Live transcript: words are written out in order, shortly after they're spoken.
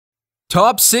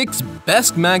Top 6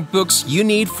 Best MacBooks You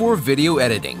Need for Video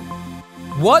Editing.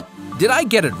 What? Did I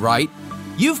get it right?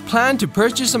 You've planned to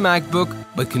purchase a MacBook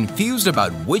but confused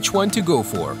about which one to go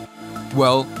for.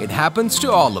 Well, it happens to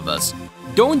all of us.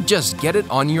 Don't just get it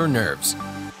on your nerves.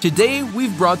 Today,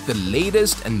 we've brought the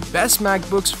latest and best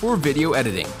MacBooks for video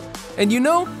editing. And you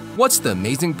know what's the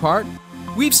amazing part?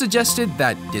 We've suggested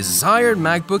that desired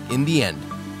MacBook in the end.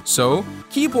 So,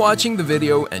 keep watching the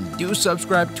video and do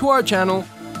subscribe to our channel.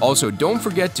 Also, don't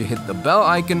forget to hit the bell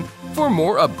icon for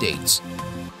more updates.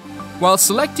 While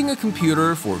selecting a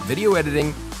computer for video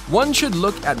editing, one should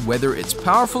look at whether it's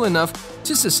powerful enough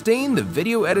to sustain the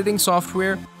video editing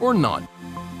software or not.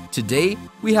 Today,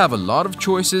 we have a lot of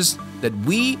choices that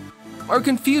we are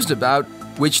confused about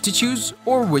which to choose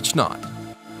or which not.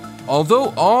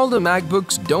 Although all the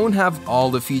MacBooks don't have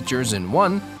all the features in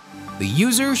one, the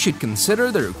user should consider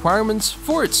the requirements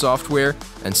for its software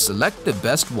and select the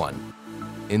best one.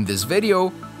 In this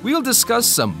video, we'll discuss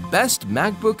some best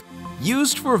MacBook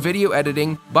used for video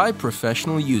editing by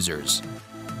professional users.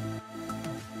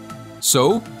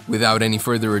 So, without any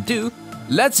further ado,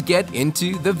 let's get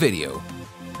into the video.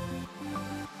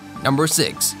 Number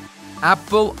 6.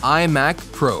 Apple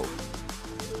iMac Pro.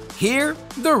 Here,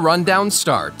 the rundown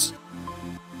starts.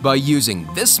 By using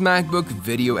this MacBook,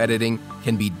 video editing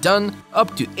can be done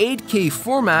up to 8K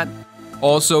format.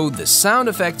 Also, the sound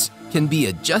effects can be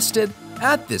adjusted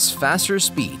at this faster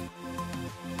speed.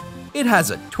 It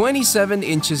has a 27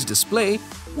 inches display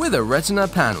with a Retina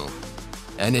panel,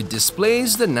 and it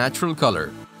displays the natural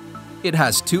color. It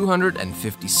has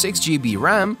 256 GB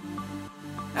RAM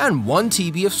and 1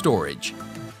 TB of storage.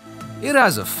 It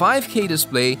has a 5K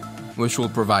display which will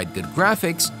provide good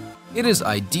graphics. It is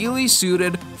ideally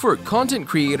suited for content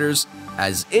creators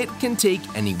as it can take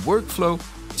any workflow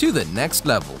to the next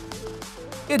level.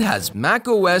 It has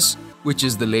macOS, which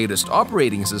is the latest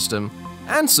operating system,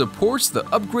 and supports the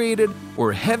upgraded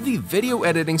or heavy video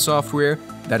editing software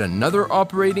that another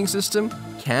operating system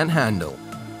can't handle.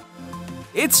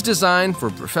 It's designed for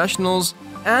professionals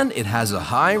and it has a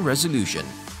high resolution.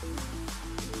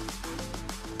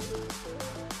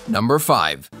 Number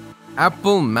 5.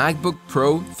 Apple Macbook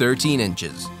Pro 13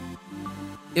 inches.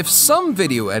 If some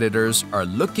video editors are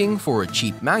looking for a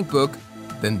cheap MacBook,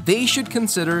 then they should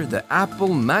consider the Apple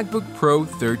Macbook Pro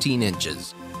 13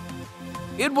 inches.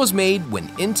 It was made when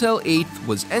Intel 8th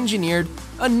was engineered,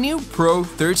 a new Pro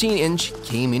 13-inch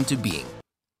came into being.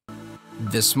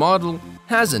 This model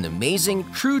has an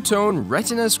amazing true-tone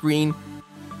Retina screen.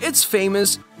 It's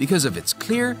famous because of its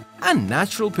clear and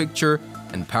natural picture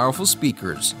and powerful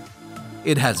speakers.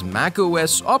 It has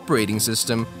macOS operating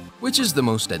system, which is the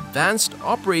most advanced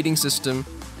operating system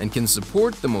and can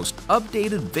support the most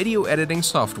updated video editing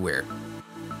software.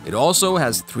 It also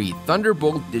has 3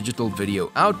 Thunderbolt digital video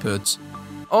outputs.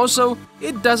 Also,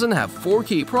 it doesn't have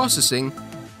 4K processing.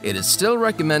 It is still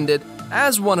recommended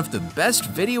as one of the best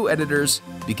video editors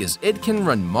because it can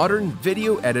run modern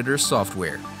video editor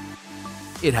software.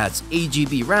 It has 8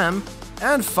 GB RAM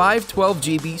and 512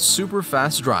 GB super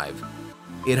fast drive.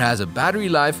 It has a battery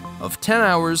life of 10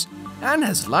 hours and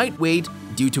has lightweight,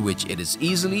 due to which it is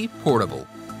easily portable.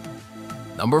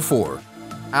 Number 4.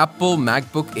 Apple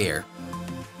MacBook Air.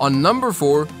 On number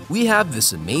 4, we have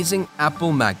this amazing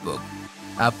Apple MacBook.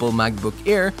 Apple MacBook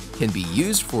Air can be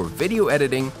used for video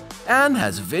editing and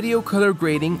has video color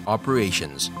grading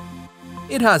operations.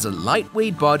 It has a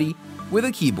lightweight body with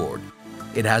a keyboard.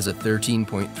 It has a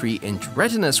 13.3-inch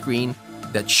Retina screen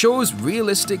that shows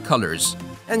realistic colors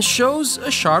and shows a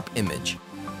sharp image.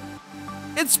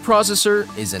 Its processor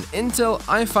is an Intel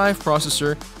i5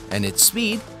 processor and its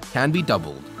speed can be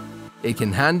doubled. It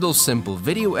can handle simple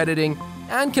video editing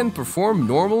and can perform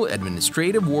normal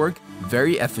administrative work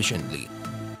very efficiently.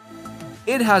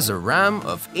 It has a RAM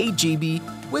of 8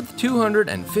 GB with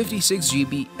 256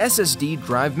 GB SSD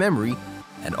drive memory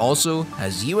and also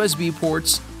has USB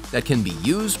ports that can be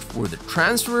used for the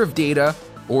transfer of data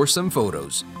or some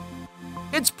photos.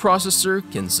 Its processor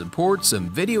can support some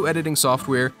video editing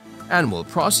software and will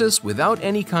process without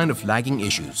any kind of lagging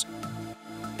issues.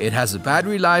 It has a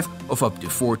battery life of up to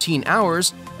 14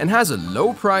 hours and has a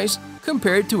low price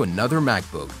compared to another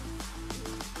MacBook.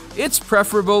 It's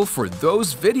preferable for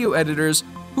those video editors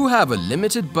who have a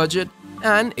limited budget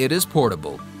and it is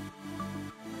portable.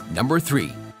 Number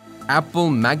 3. Apple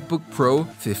MacBook Pro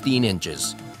 15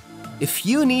 inches. If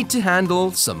you need to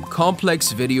handle some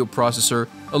complex video processor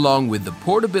along with the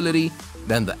portability,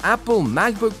 then the Apple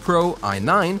MacBook Pro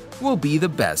i9 will be the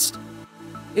best.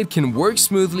 It can work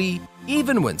smoothly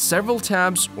even when several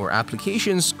tabs or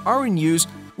applications are in use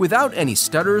without any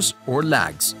stutters or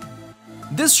lags.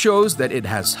 This shows that it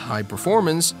has high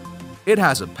performance. It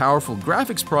has a powerful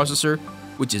graphics processor,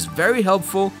 which is very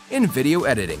helpful in video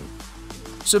editing.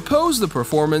 Suppose the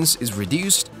performance is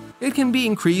reduced, it can be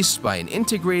increased by an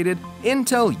integrated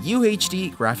Intel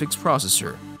UHD graphics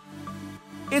processor.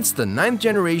 It's the 9th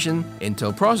generation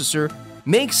Intel processor,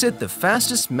 makes it the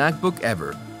fastest MacBook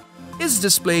ever. Its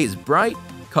display is bright,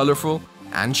 colorful,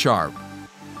 and sharp.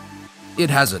 It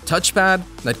has a touchpad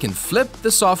that can flip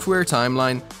the software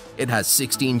timeline. It has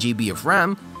 16 GB of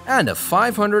RAM and a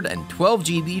 512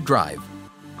 GB drive.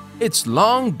 Its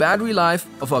long battery life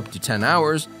of up to 10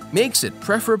 hours makes it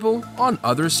preferable on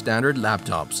other standard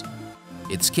laptops.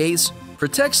 Its case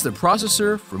protects the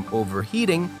processor from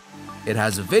overheating. It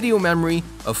has a video memory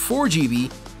of 4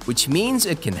 GB, which means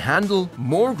it can handle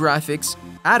more graphics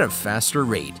at a faster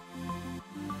rate.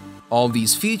 All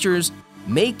these features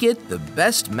make it the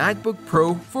best MacBook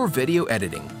Pro for video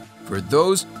editing, for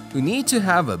those who need to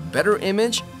have a better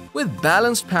image with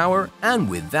balanced power and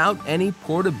without any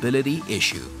portability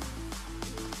issue.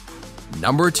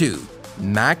 Number 2.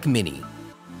 Mac Mini.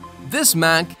 This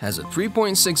Mac has a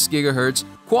 3.6 GHz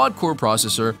quad-core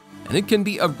processor and it can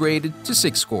be upgraded to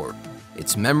 6-core.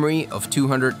 Its memory of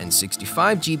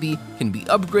 265 GB can be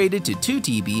upgraded to 2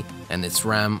 TB and its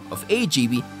RAM of 8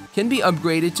 GB can be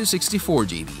upgraded to 64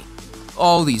 GB.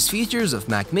 All these features of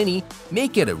Mac Mini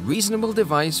make it a reasonable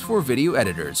device for video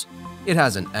editors. It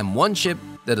has an M1 chip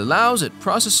that allows it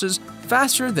processes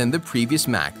faster than the previous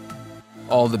Mac.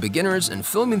 All the beginners and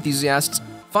film enthusiasts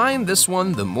find this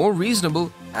one the more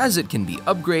reasonable as it can be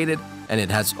upgraded and it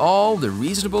has all the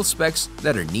reasonable specs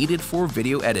that are needed for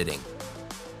video editing.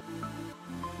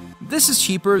 This is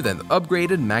cheaper than the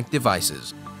upgraded Mac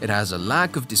devices. It has a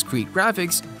lack of discrete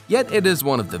graphics, yet it is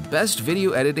one of the best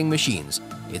video editing machines.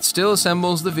 It still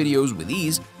assembles the videos with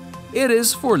ease. It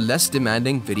is for less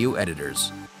demanding video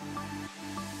editors.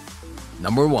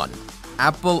 Number 1.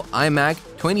 Apple iMac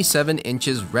 27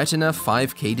 inches Retina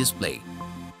 5K display.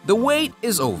 The wait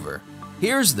is over.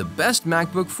 Here's the best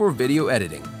MacBook for video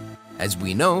editing. As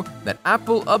we know that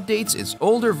Apple updates its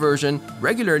older version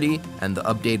regularly and the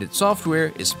updated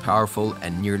software is powerful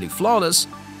and nearly flawless,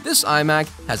 this iMac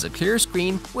has a clear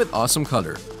screen with awesome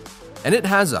color. And it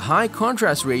has a high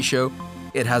contrast ratio,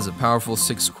 it has a powerful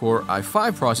 6-core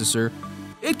i5 processor,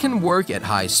 it can work at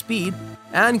high speed,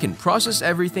 and can process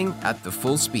everything at the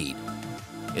full speed.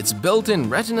 Its built-in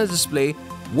Retina display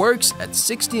works at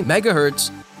 60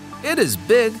 MHz. It is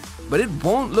big, but it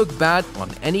won't look bad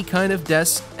on any kind of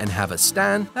desk and have a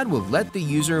stand that will let the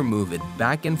user move it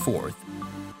back and forth.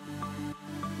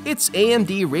 Its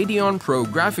AMD Radeon Pro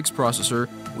graphics processor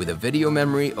with a video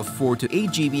memory of 4 to 8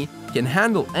 GB can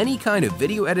handle any kind of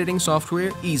video editing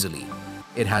software easily.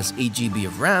 It has 8 GB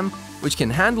of RAM, which can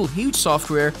handle huge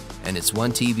software, and its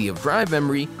 1 TB of drive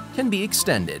memory can be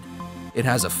extended. It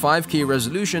has a 5K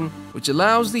resolution, which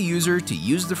allows the user to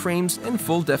use the frames in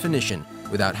full definition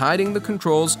without hiding the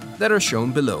controls that are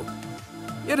shown below.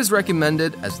 It is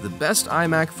recommended as the best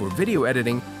iMac for video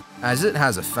editing as it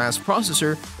has a fast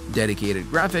processor, dedicated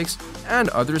graphics, and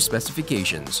other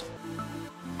specifications.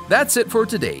 That's it for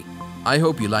today. I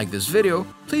hope you liked this video.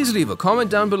 Please leave a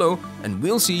comment down below and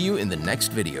we'll see you in the next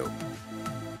video.